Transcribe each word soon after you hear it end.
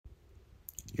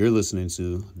You're listening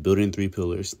to Building Three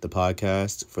Pillars, the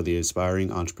podcast for the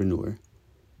aspiring entrepreneur.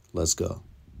 Let's go.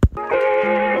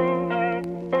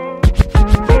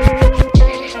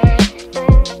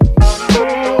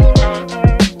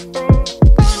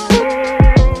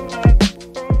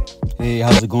 Hey,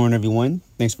 how's it going, everyone?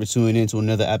 Thanks for tuning in to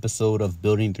another episode of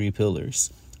Building Three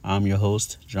Pillars. I'm your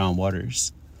host, John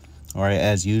Waters. All right,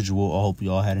 as usual, I hope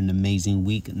you all had an amazing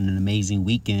week and an amazing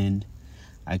weekend.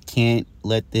 I can't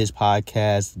let this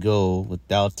podcast go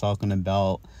without talking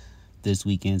about this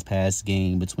weekend's past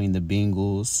game between the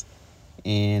Bengals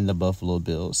and the Buffalo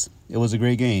Bills. It was a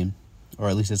great game, or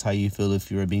at least that's how you feel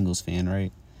if you're a Bengals fan,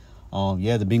 right?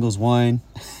 The Bengals won.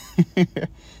 That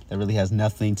really has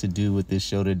nothing to do with this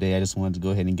show today. I just wanted to go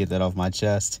ahead and get that off my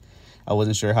chest. I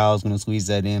wasn't sure how I was going to squeeze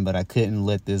that in, but I couldn't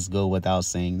let this go without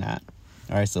saying that.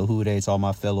 All right, so who dey to all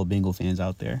my fellow Bengal fans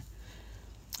out there.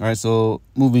 All right, so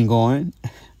moving on.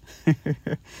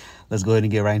 Let's go ahead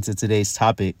and get right into today's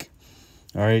topic.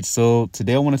 All right, so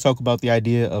today I want to talk about the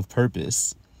idea of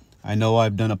purpose. I know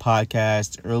I've done a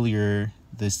podcast earlier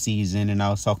this season, and I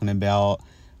was talking about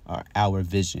our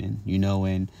vision,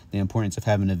 and the importance of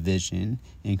having a vision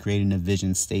and creating a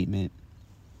vision statement.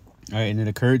 All right, and it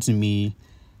occurred to me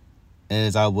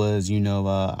as I was,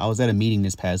 I was at a meeting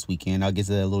this past weekend. I'll get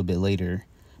to that a little bit later.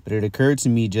 But it occurred to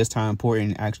me just how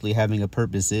important actually having a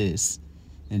purpose is,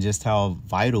 and just how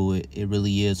vital it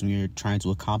really is when you're trying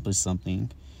to accomplish something.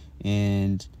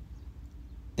 And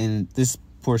this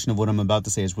portion of what I'm about to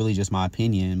say is really just my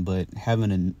opinion, but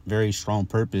having a very strong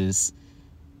purpose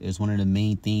is one of the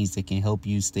main things that can help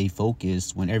you stay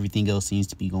focused when everything else seems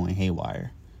to be going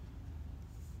haywire.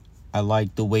 I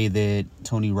like the way that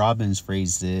Tony Robbins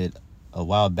phrased it a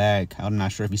while back. I'm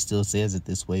not sure if he still says it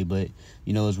this way, but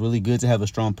it's really good to have a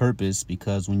strong purpose,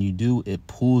 because when you do, it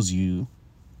pulls you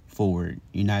forward.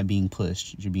 You're not being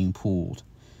pushed, you're being pulled.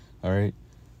 All right.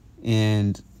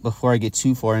 And before I get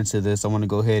too far into this, I want to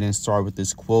go ahead and start with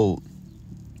this quote.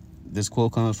 This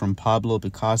quote comes from Pablo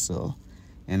Picasso,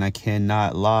 and I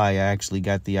cannot lie, I actually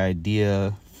got the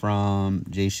idea from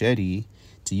Jay Shetty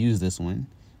to use this one.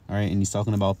 All right, and he's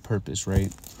talking about purpose,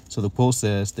 right? So the quote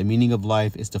says, "The meaning of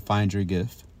life is to find your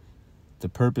gift. The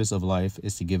purpose of life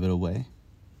is to give it away."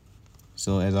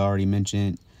 So as I already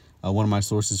mentioned, one of my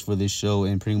sources for this show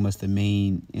and pretty much the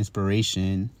main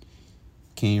inspiration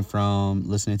came from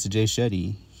listening to Jay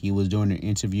Shetty. He was doing an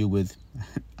interview with,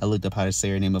 I looked up how to say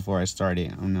her name before I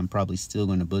started, and I'm probably still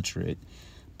going to butcher it,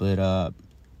 but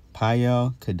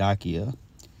Payal Kadakia.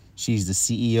 She's the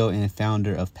CEO and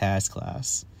founder of Past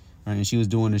Class. Right, and she was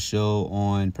doing a show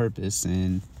on purpose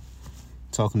and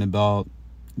talking about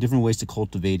different ways to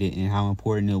cultivate it and how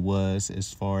important it was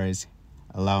as far as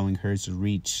allowing her to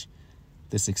reach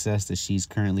the success that she's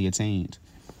currently attained.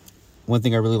 One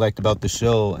thing I really liked about the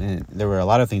show, and there were a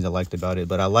lot of things I liked about it,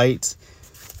 but I liked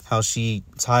how she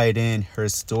tied in her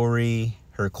story,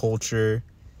 her culture,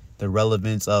 the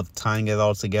relevance of tying it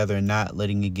all together and not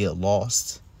letting it get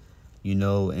lost, in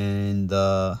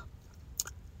the,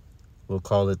 we'll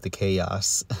call it the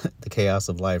chaos, the chaos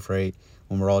of life, right?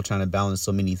 When we're all trying to balance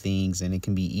so many things, and it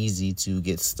can be easy to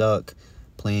get stuck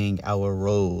playing our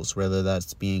roles, whether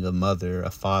that's being a mother, a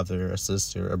father, a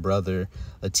sister, a brother,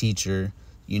 a teacher,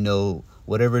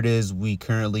 whatever it is we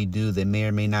currently do that may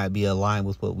or may not be aligned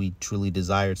with what we truly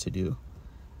desire to do.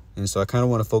 And so I kind of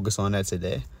want to focus on that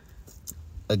today.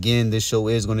 Again, this show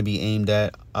is going to be aimed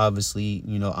at, obviously,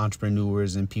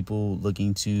 entrepreneurs and people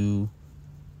looking to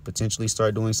potentially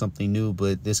start doing something new,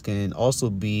 but this can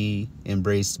also be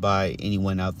embraced by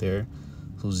anyone out there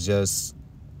who's just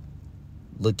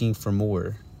looking for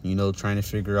more, trying to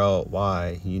figure out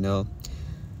why,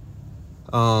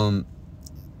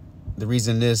 the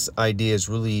reason this idea is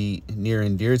really near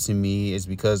and dear to me is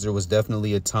because there was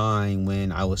definitely a time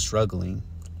when I was struggling.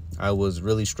 I was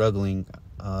really struggling.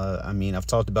 I've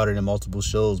talked about it in multiple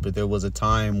shows, but there was a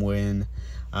time when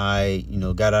I,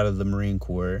 got out of the Marine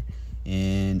Corps,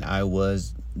 and I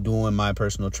was doing my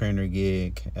personal trainer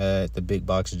gig at the Big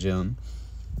Box Gym.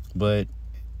 But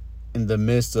in the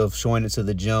midst of showing it to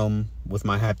the gym with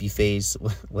my happy face,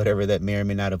 whatever that may or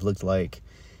may not have looked like,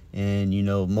 and,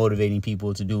 motivating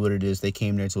people to do what it is they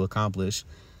came there to accomplish,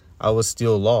 I was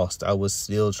still lost. I was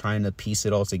still trying to piece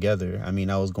it all together. I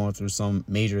was going through some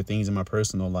major things in my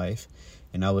personal life,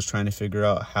 and I was trying to figure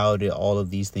out how did all of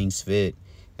these things fit,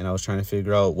 and I was trying to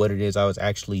figure out what it is I was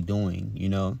actually doing,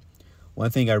 One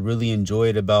thing I really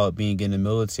enjoyed about being in the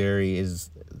military is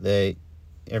that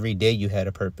every day you had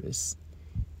a purpose.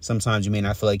 Sometimes you may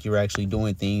not feel like you're actually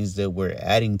doing things that were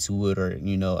adding to it, or,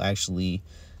 actually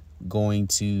going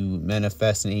to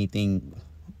manifest in anything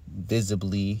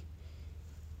visibly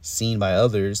seen by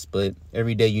others, but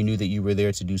every day you knew that you were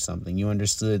there to do something. You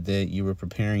understood that you were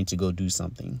preparing to go do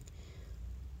something.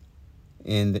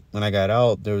 And when I got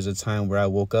out, there was a time where I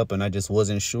woke up and I just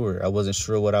wasn't sure. I wasn't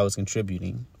sure what I was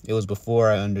contributing. It was before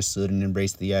I understood and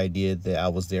embraced the idea that I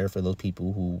was there for those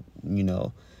people who,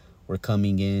 were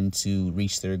coming in to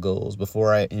reach their goals.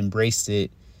 Before I embraced it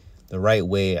the right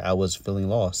way, I was feeling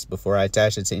lost. Before I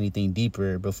attached it to anything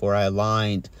deeper, before I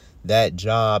aligned that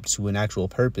job to an actual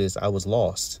purpose, I was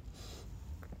lost.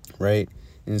 Right?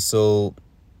 And so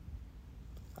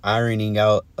ironing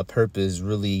out a purpose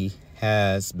really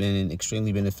has been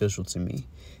extremely beneficial to me.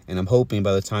 And I'm hoping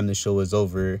by the time the show is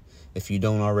over, if you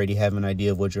don't already have an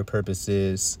idea of what your purpose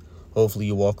is, hopefully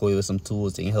you walk away with some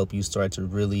tools that can help you start to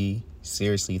really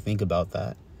seriously think about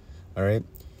that. All right.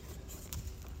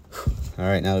 All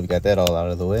right. Now that we got that all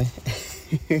out of the way,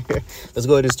 let's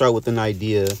go ahead and start with an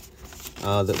idea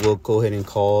that we'll go ahead and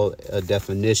call a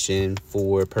definition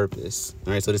for purpose.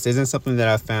 All right. So this isn't something that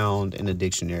I found in a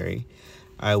dictionary.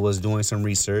 I was doing some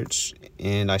research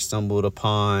and I stumbled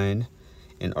upon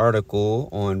an article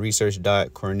on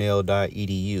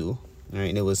research.cornell.edu. All right,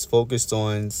 and it was focused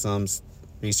on some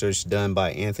research done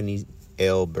by Anthony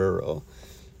L. Burrow,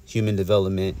 Human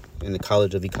Development in the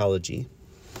College of Ecology.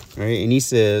 All right, and he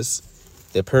says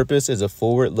the purpose is a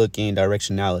forward-looking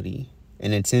directionality,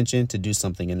 an intention to do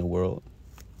something in the world.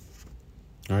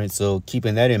 All right, so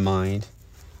keeping that in mind,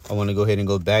 I want to go ahead and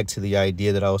go back to the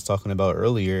idea that I was talking about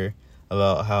earlier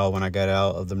about how when I got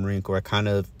out of the Marine Corps, I kind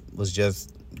of was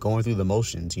just going through the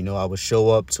motions. I would show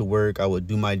up to work, I would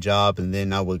do my job, and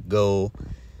then I would go,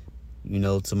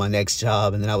 to my next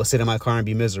job, and then I would sit in my car and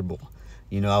be miserable.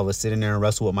 I would sit in there and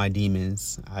wrestle with my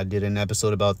demons. I did an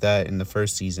episode about that in the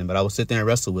first season, but I would sit there and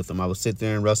wrestle with them. I would sit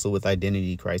there and wrestle with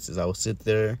identity crisis. I would sit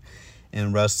there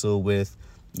and wrestle with,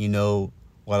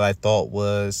 what I thought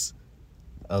was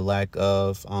a lack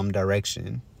of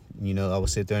direction. I would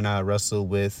sit there and I wrestle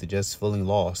with just feeling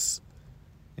lost.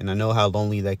 And I know how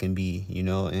lonely that can be,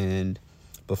 and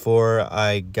before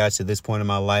I got to this point in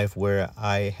my life where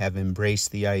I have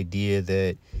embraced the idea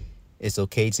that it's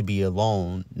okay to be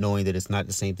alone, knowing that it's not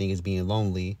the same thing as being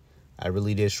lonely, I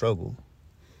really did struggle.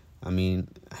 The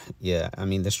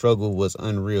struggle was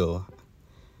unreal.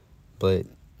 But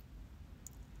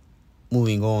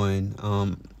moving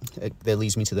on, that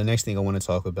leads me to the next thing I want to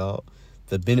talk about,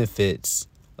 the benefits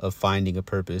of finding a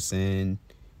purpose and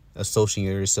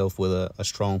associating yourself with a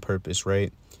strong purpose,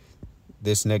 right?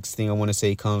 This next thing I want to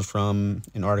say comes from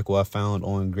an article I found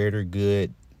on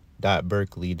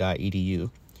greatergood.berkeley.edu.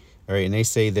 All right, and they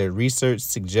say that research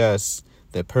suggests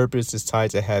that purpose is tied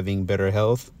to having better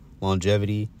health,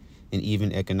 longevity, and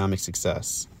even economic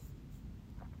success.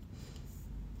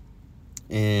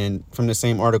 And from the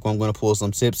same article, I'm going to pull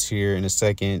some tips here in a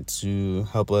second to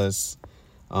help us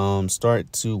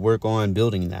start to work on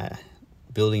building that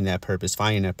purpose,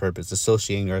 finding that purpose,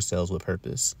 associating ourselves with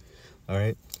purpose. All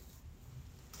right.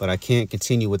 But I can't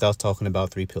continue without talking about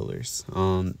 3 pillars.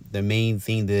 The main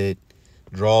thing that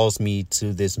draws me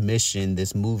to this mission,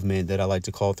 this movement that I like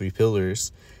to call 3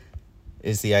 pillars,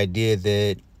 is the idea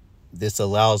that this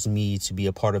allows me to be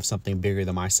a part of something bigger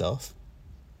than myself.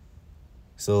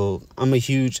 So I'm a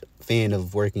huge fan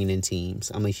of working in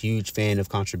teams. I'm a huge fan of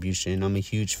contribution. I'm a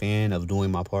huge fan of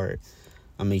doing my part.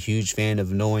 I'm a huge fan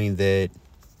of knowing that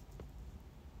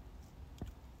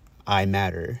I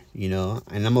matter,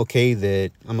 and I'm okay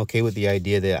with the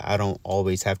idea that I don't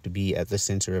always have to be at the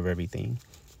center of everything.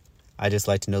 I just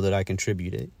like to know that I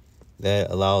contributed.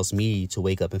 That allows me to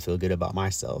wake up and feel good about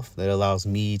myself. That allows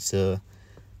me to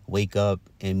wake up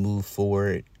and move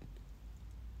forward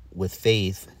with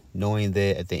faith, knowing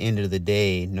that at the end of the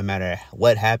day, no matter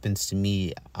what happens to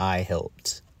me, I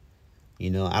helped.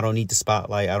 I don't need the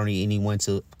spotlight. I don't need anyone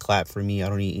to clap for me. I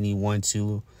don't need anyone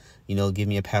to, give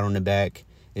me a pat on the back.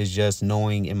 It's just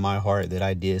knowing in my heart that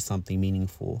I did something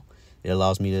meaningful. It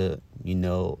allows me to,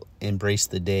 embrace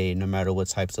the day no matter what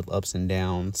types of ups and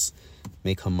downs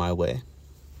may come my way.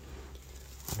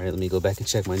 All right, let me go back and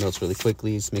check my notes really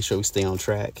quickly. Let's make sure we stay on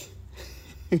track.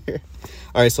 All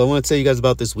right, so I want to tell you guys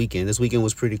about this weekend. This weekend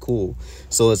was pretty cool.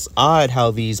 So it's odd how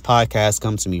these podcasts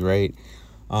come to me, right?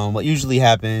 What usually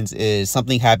happens is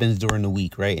something happens during the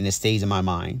week, right? And it stays in my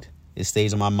mind.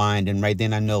 And right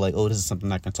then I know, this is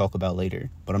something I can talk about later.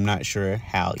 But I'm not sure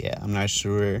how yet. I'm not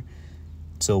sure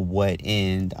to what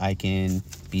end I can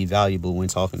be valuable when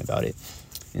talking about it.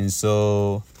 And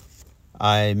so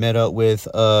I met up with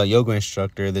a yoga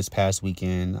instructor this past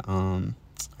weekend.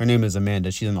 Her name is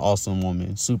Amanda. She's an awesome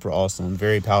woman, super awesome,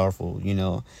 very powerful.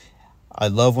 I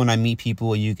love when I meet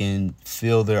people and you can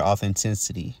feel their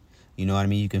authenticity. You know what I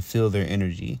mean? You can feel their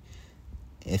energy.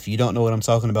 If you don't know what I'm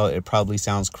talking about, it probably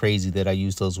sounds crazy that I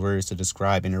use those words to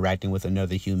describe interacting with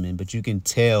another human, but you can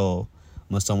tell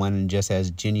when someone just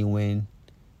has genuine,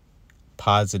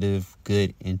 positive,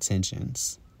 good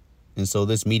intentions. And so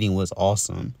this meeting was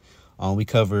awesome. We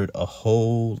covered a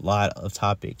whole lot of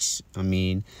topics. I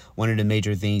mean, one of the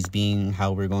major things being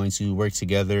how we're going to work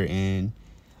together and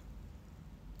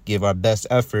give our best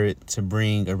effort to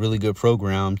bring a really good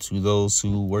program to those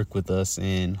who work with us,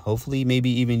 and hopefully maybe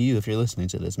even you, if you're listening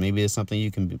to this, maybe it's something you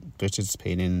can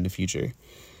participate in the future.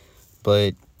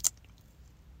 But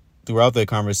throughout the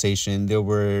conversation, there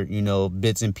were,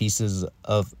 bits and pieces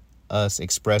of us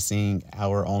expressing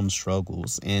our own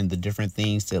struggles and the different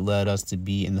things that led us to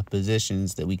be in the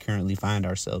positions that we currently find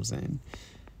ourselves in.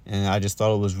 And I just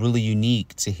thought it was really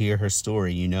unique to hear her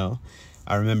story,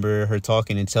 I remember her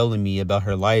talking and telling me about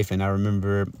her life, and I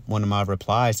remember one of my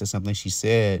replies to something she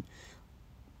said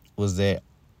was that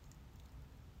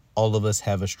all of us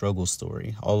have a struggle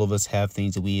story. All of us have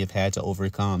things that we have had to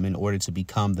overcome in order to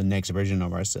become the next version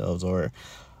of ourselves, or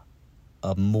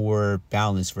a more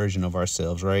balanced version of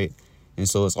ourselves, right? And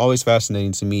so it's always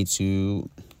fascinating to me to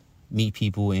meet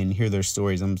people and hear their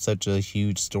stories. I'm such a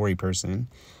huge story person.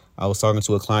 I was talking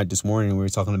to a client this morning, and we were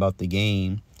talking about the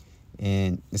game.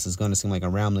 And this is going to seem like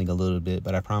I'm rambling a little bit,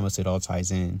 but I promise it all ties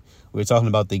in. We were talking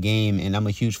about the game, and I'm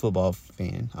a huge football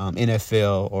fan.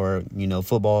 NFL, or,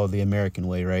 football the American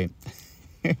way, right?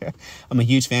 I'm a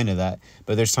huge fan of that.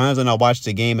 But there's times when I watch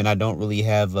the game and I don't really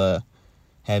have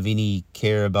any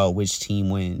care about which team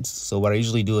wins. So what I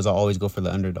usually do is I always go for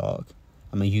the underdog.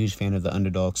 I'm a huge fan of the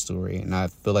underdog story, and I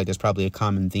feel like that's probably a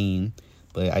common theme,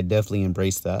 but I definitely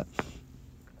embrace that.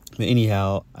 But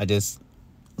anyhow, I just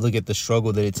look at the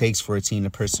struggle that it takes for a team to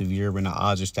persevere when the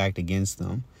odds are stacked against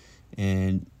them.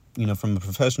 And, from a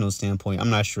professional standpoint,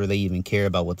 I'm not sure they even care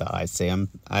about what the odds say.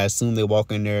 I assume they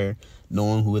walk in there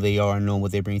knowing who they are, knowing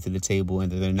what they bring to the table,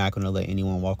 and that they're not going to let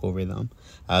anyone walk over them.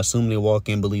 I assume they walk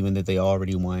in believing that they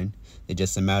already won. It's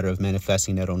just a matter of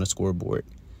manifesting that on the scoreboard.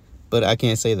 But I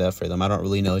can't say that for them. I don't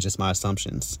really know. It's just my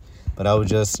assumptions. But I was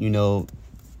just,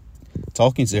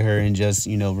 talking to her and just,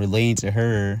 relaying to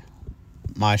her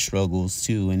my struggles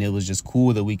too, and it was just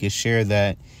cool that we could share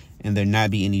that and there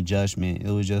not be any judgment.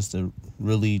 It was just a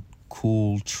really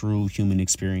cool, true human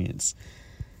experience.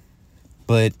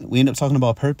 But we ended up talking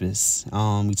about purpose.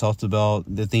 We talked about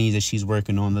the things that she's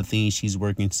working on, the things she's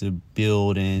working to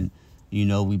build, and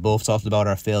we both talked about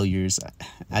our failures.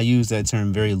 I use that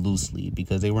term very loosely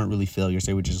because they weren't really failures,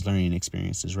 they were just learning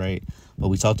experiences, right? But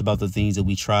we talked about the things that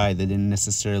we tried that didn't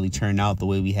necessarily turn out the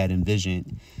way we had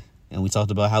envisioned. And we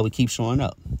talked about how we keep showing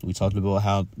up. We talked about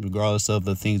how, regardless of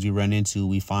the things we run into,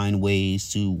 we find ways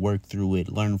to work through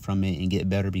it, learn from it, and get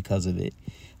better because of it.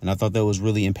 And I thought that was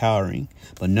really empowering.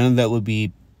 But none of that would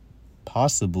be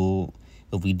possible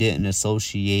if we didn't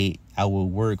associate our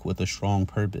work with a strong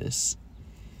purpose.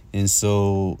 And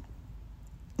so,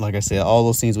 like I said, all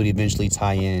those things would eventually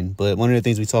tie in. But one of the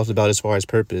things we talked about as far as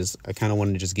purpose, I kind of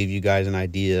wanted to just give you guys an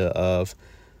idea of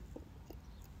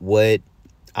what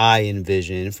I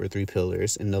envision for Three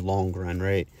Pillars in the long run,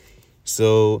 right?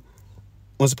 So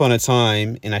once upon a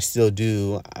time, and I still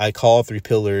do, I call Three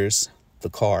Pillars the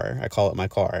car. I call it my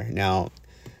car. Now,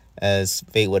 as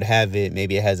fate would have it,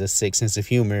 maybe it has a sick sense of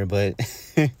humor, but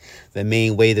the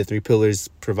main way that Three Pillars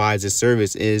provides its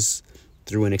service is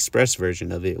through an express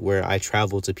version of it, where I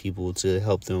travel to people to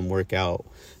help them work out,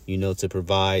 to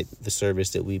provide the service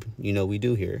that we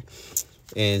do here.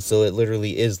 And so it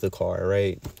literally is the car,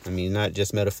 right? I mean, not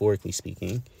just metaphorically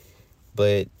speaking,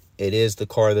 but it is the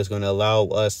car that's going to allow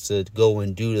us to go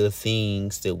and do the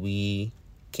things that we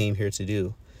came here to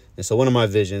do. And so one of my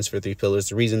visions for Three Pillars,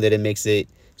 the reason that it makes it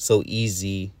so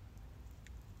easy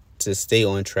to stay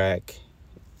on track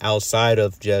outside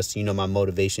of just, my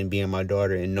motivation being my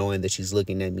daughter and knowing that she's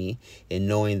looking at me and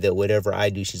knowing that whatever I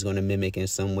do, she's going to mimic in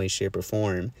some way, shape, or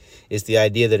form, is the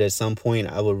idea that at some point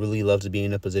I would really love to be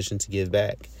in a position to give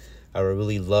back. I would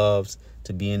really love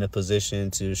to be in a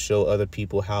position to show other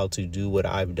people how to do what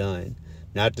I've done.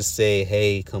 Not to say,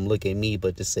 hey, come look at me,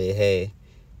 but to say, hey,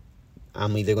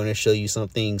 I'm either going to show you some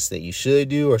things that you should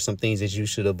do or some things that you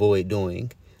should avoid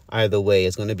doing. Either way,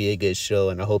 it's going to be a good show,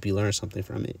 and I hope you learn something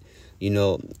from it.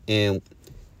 And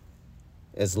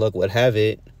as luck would have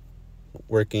it,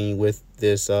 working with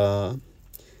this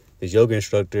yoga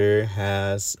instructor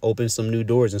has opened some new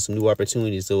doors and some new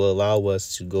opportunities that will allow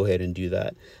us to go ahead and do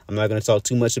that. I'm not going to talk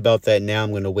too much about that now.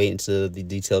 I'm going to wait until the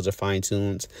details are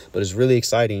fine-tuned, but it's really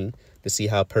exciting to see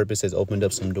how purpose has opened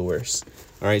up some doors.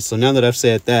 All right, so now that I've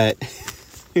said that,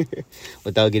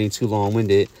 without getting too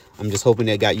long-winded, I'm just hoping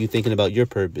that got you thinking about your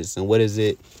purpose and what is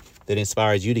it that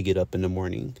inspires you to get up in the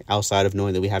morning, outside of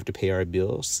knowing that we have to pay our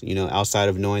bills, outside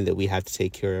of knowing that we have to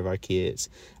take care of our kids,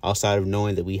 outside of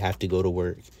knowing that we have to go to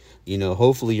work.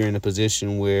 Hopefully you're in a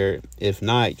position where, if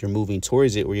not, you're moving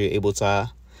towards it, where you're able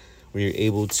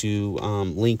to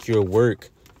link your work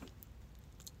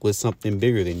with something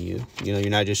bigger than you. You're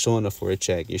not just showing up for a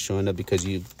check. You're showing up because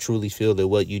you truly feel that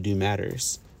what you do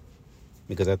matters.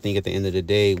 Because I think at the end of the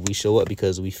day, we show up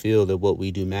because we feel that what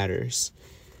we do matters.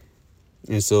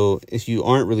 And so if you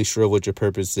aren't really sure what your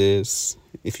purpose is,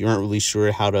 if you aren't really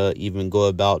sure how to even go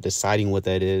about deciding what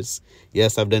that is,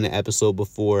 yes, I've done an episode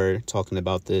before talking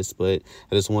about this, but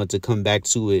I just wanted to come back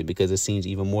to it because it seems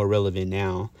even more relevant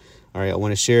now. All right, I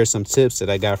want to share some tips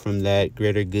that I got from that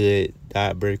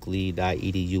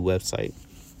greatergood.berkeley.edu website.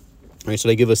 All right, so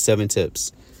they give us 7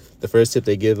 tips. The first tip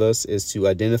they give us is to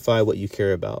identify what you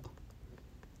care about.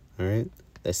 All right,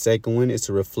 the second one is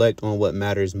to reflect on what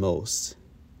matters most.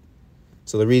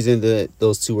 So the reason that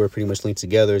those two are pretty much linked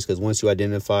together is because once you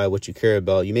identify what you care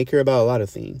about, you may care about a lot of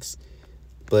things.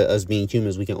 But us being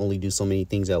humans, we can only do so many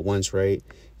things at once, right?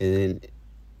 And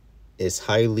it's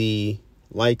highly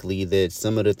likely that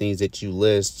some of the things that you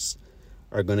list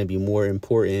are going to be more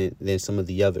important than some of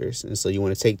the others. And so you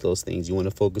want to take those things. You want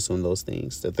to focus on those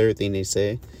things. The third thing they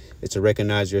say is to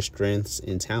recognize your strengths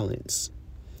and talents.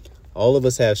 All of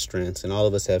us have strengths and all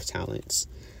of us have talents.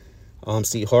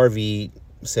 Steve Harvey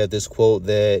said this quote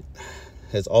that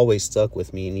has always stuck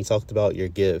with me, and he talked about your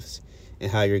gifts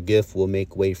and how your gift will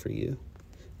make way for you.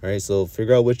 All right, so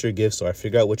figure out what your gifts are.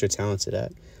 Figure out what you're talented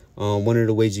at. One of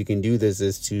the ways you can do this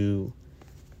is to,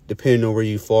 depending on where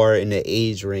you fall in the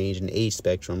age range and age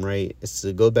spectrum, right? It's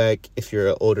to go back, if you're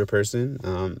an older person,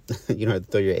 you don't have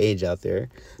to throw your age out there,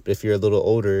 but if you're a little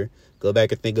older, go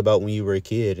back and think about when you were a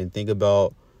kid and think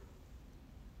about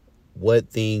what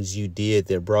things you did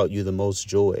that brought you the most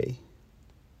joy.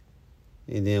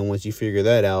 And then once you figure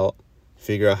that out,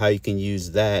 figure out how you can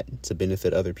use that to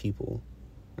benefit other people.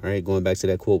 All right, going back to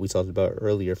that quote we talked about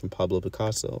earlier from Pablo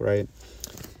Picasso, right?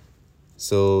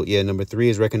 So, yeah, number 3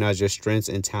 is recognize your strengths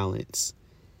and talents.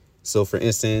 So, for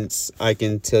instance, I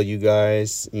can tell you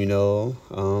guys,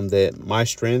 that my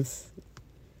strength,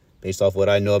 based off what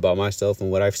I know about myself and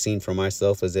what I've seen from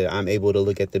myself, is that I'm able to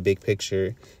look at the big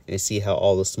picture and see how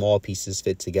all the small pieces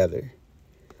fit together.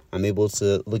 I'm able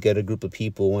to look at a group of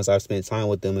people once I've spent time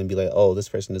with them and be like, oh, this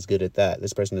person is good at that.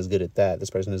 This person is good at that. This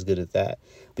person is good at that.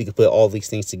 We can put all these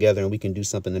things together and we can do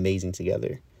something amazing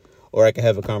together. Or I can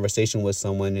have a conversation with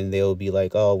someone and they'll be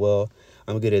like, oh, well,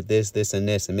 I'm good at this, this, and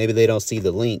this. And maybe they don't see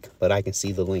the link, but I can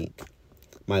see the link.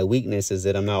 My weakness is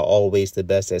that I'm not always the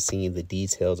best at seeing the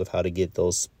details of how to get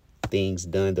those things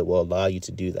done that will allow you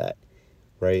to do that,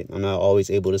 right? I'm not always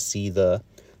able to see the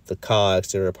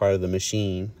cogs that are a part of the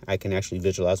machine. I can actually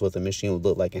visualize what the machine would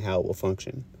look like and how it will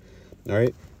function. All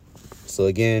right. So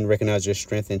again, recognize your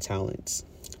strength and talents.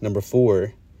 Number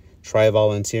 4, try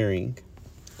volunteering.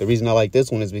 The reason I like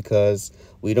this one is because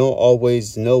we don't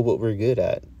always know what we're good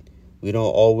at. We don't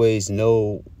always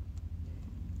know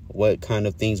what kind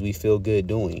of things we feel good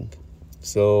doing.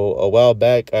 So a while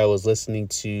back, I was listening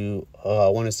to, I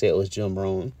want to say it was Jim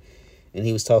Rohn, and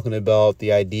he was talking about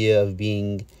the idea of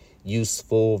being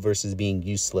useful versus being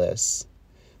useless,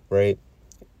 right?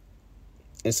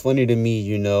 It's funny to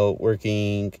me,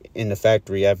 working in the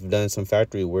factory. I've done some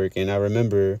factory work, and I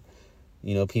remember,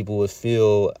 people would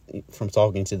feel from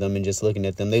talking to them and just looking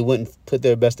at them, they wouldn't put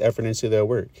their best effort into their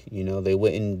work. They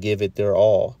wouldn't give it their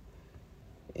all.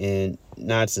 And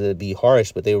not to be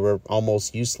harsh, but they were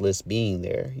almost useless being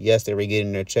there. Yes, they were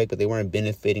getting their check, but they weren't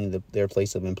benefiting their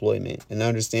place of employment. And I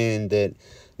understand that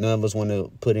none of us want to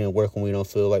put in work when we don't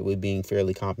feel like we're being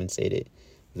fairly compensated.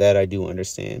 That I do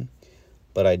understand.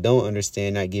 But I don't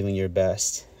understand not giving your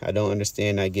best. I don't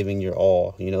understand not giving your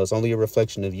all. It's only a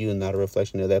reflection of you and not a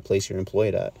reflection of that place you're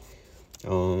employed at.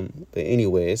 But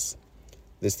anyways,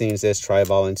 this thing says try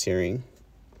volunteering.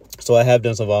 So I have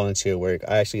done some volunteer work.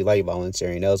 I actually like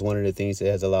volunteering. That was one of the things that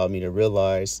has allowed me to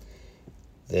realize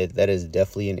that is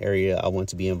definitely an area I want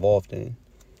to be involved in.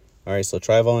 All right, so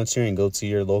try volunteering. Go to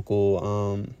your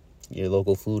local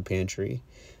food pantry.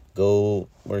 Go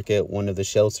work at one of the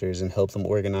shelters and help them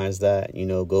organize that.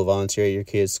 Go volunteer at your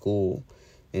kid's school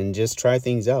and just try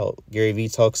things out. Gary Vee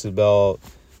talks about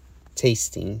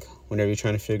tasting whenever you're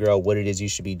trying to figure out what it is you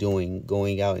should be doing,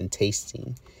 going out and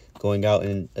tasting, going out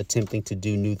and attempting to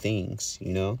do new things,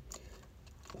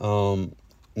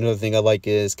 Another thing I like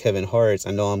is Kevin Hart.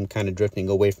 I know I'm kind of drifting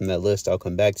away from that list. I'll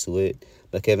come back to it.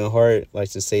 But Kevin Hart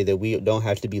likes to say that we don't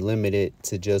have to be limited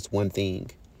to just one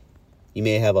thing. You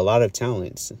may have a lot of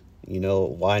talents.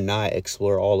 Why not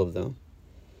explore all of them?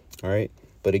 All right.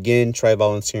 But again, try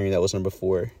volunteering. That was number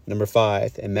 4. Number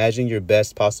 5, imagine your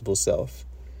best possible self.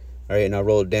 All right, and I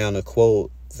wrote down a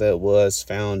quote that was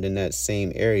found in that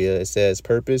same area. It says,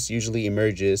 purpose usually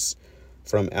emerges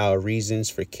from our reasons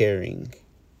for caring.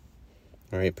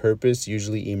 All right, purpose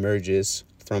usually emerges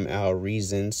from our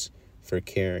reasons for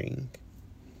caring.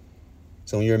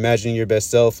 So when you're imagining your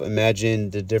best self, imagine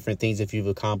the different things that you've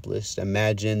accomplished.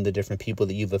 Imagine the different people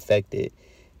that you've affected.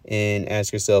 And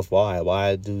ask yourself why.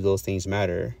 Why do those things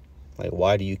matter? Like,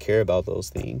 why do you care about those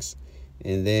things?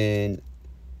 And then,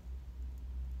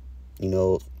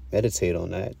 meditate on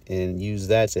that and use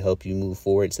that to help you move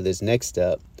forward to this next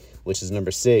step, which is number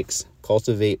 6,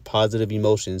 cultivate positive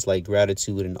emotions like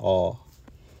gratitude and awe.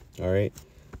 All right.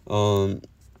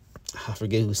 I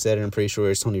forget who said it. I'm pretty sure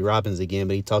it's Tony Robbins again,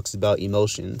 but he talks about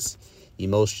emotions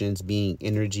being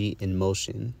energy in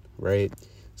motion, right?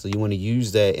 So you want to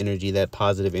use that energy, that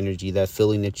positive energy, that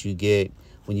feeling that you get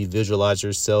when you visualize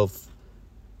yourself,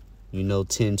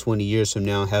 10, 20 years from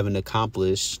now having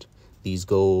accomplished these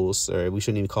goals, or we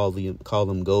shouldn't even call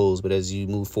them goals, but as you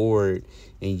move forward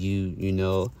and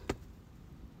you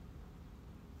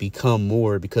become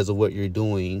more because of what you're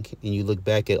doing and you look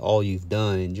back at all you've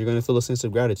done, you're going to feel a sense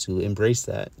of gratitude. Embrace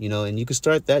that, and you can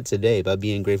start that today by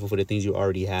being grateful for the things you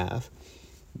already have.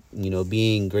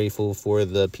 Being grateful for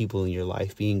the people in your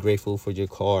life, being grateful for your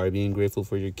car, being grateful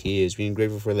for your kids, being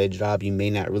grateful for that job you may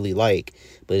not really like,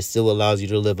 but it still allows you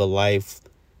to live a life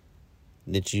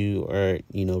that you are,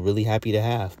 really happy to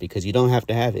have, because you don't have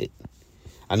to have it.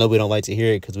 I know we don't like to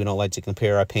hear it because we don't like to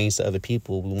compare our pains to other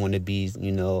people. We want to be,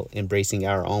 embracing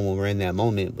our own when we're in that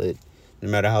moment. But no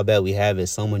matter how bad we have it,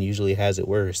 someone usually has it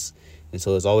worse. And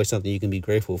so it's always something you can be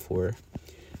grateful for.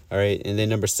 All right. And then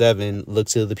number 7, look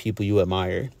to the people you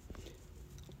admire.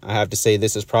 I have to say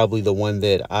this is probably the one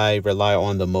that I rely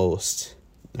on the most.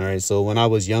 All right. So when I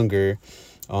was younger,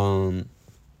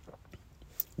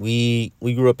 we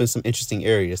grew up in some interesting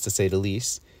areas, to say the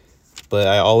least. But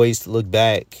I always look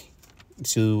back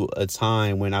to a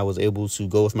time when I was able to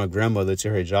go with my grandmother to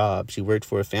her job. She worked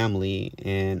for a family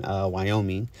in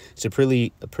Wyoming. It's a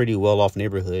pretty well-off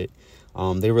neighborhood.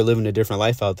 They were living a different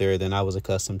life out there than I was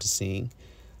accustomed to seeing.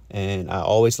 And I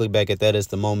always look back at that as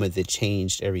the moment that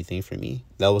changed everything for me.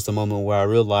 That was the moment where I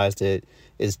realized that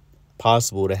it's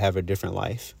possible to have a different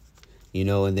life.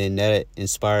 And then that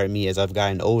inspired me as I've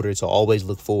gotten older to always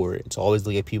look forward, to always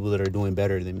look at people that are doing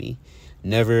better than me.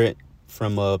 Never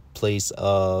from a place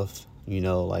of,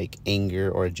 like anger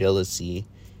or jealousy,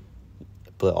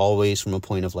 but always from a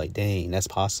point of like, dang, that's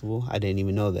possible. I didn't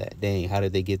even know that. Dang, how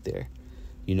did they get there?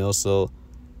 So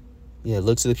yeah,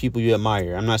 look to the people you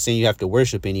admire. I'm not saying you have to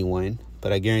worship anyone,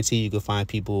 but I guarantee you can find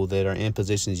people that are in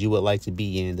positions you would like to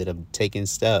be in, that have taken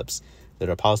steps that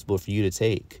are possible for you to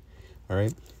take. All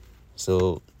right.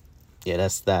 So yeah,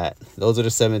 that's that. Those are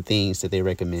the 7 things that they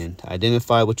recommend.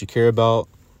 Identify what you care about,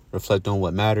 reflect on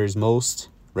what matters most,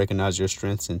 recognize your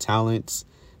strengths and talents,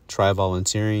 try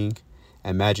volunteering,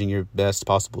 imagine your best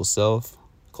possible self,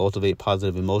 cultivate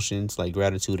positive emotions like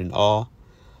gratitude and awe,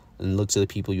 and look to the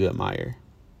people you admire.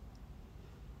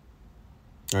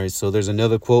 All right, so there's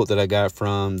another quote that I got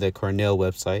from the Cornell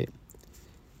website,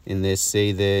 and they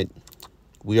say that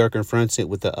we are confronted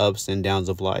with the ups and downs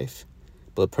of life,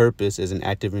 but purpose is an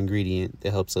active ingredient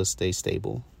that helps us stay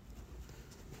stable.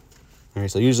 All right,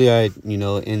 so usually I,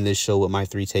 end this show with my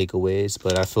 3 takeaways,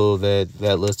 but I feel that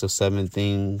list of 7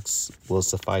 things will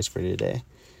suffice for today.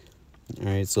 All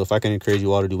right, so if I can encourage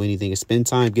you all to do anything, is spend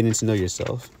time getting to know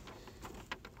yourself.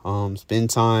 Spend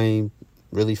time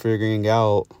really figuring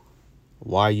out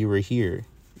why you were here,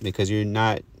 because you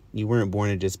weren't born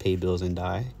to just pay bills and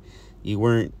die. You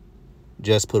weren't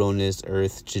just put on this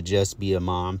earth to just be a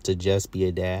mom, to just be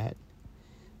a dad.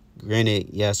 Granted,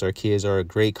 yes, our kids are a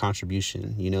great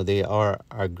contribution. They are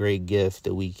a great gift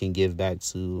that we can give back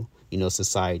to,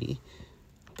 society.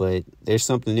 But there's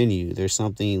something in you. There's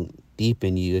something deep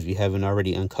in you, if you haven't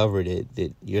already uncovered it,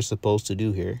 that you're supposed to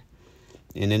do here.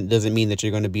 And it doesn't mean that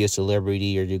you're going to be a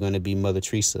celebrity or you're going to be Mother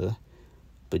Teresa,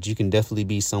 but you can definitely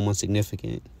be someone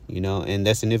significant, and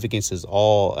that significance is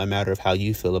all a matter of how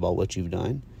you feel about what you've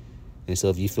done. And so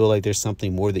if you feel like there's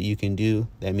something more that you can do,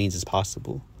 that means it's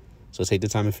possible. So take the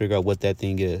time to figure out what that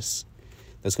thing is.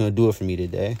 That's going to do it for me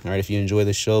today. All right. If you enjoy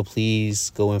the show,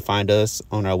 please go and find us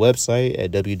on our website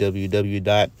at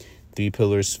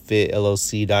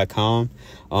www.3pillarsfitllc.com.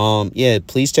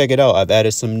 Please check it out. I've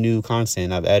added some new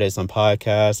content. I've added some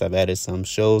podcasts. I've added some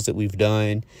shows that we've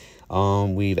done.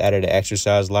 We've added an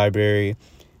exercise library.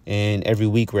 And every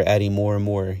week we're adding more and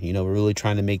more. We're really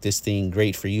trying to make this thing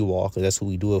great for you all, because that's who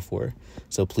we do it for.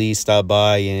 So please stop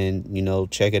by and,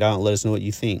 check it out and let us know what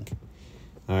you think.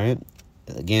 All right.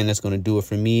 Again, that's going to do it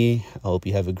for me. I hope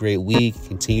you have a great week.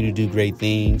 Continue to do great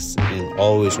things. And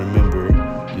always remember,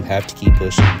 you have to keep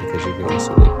pushing because your greatness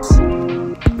awaits.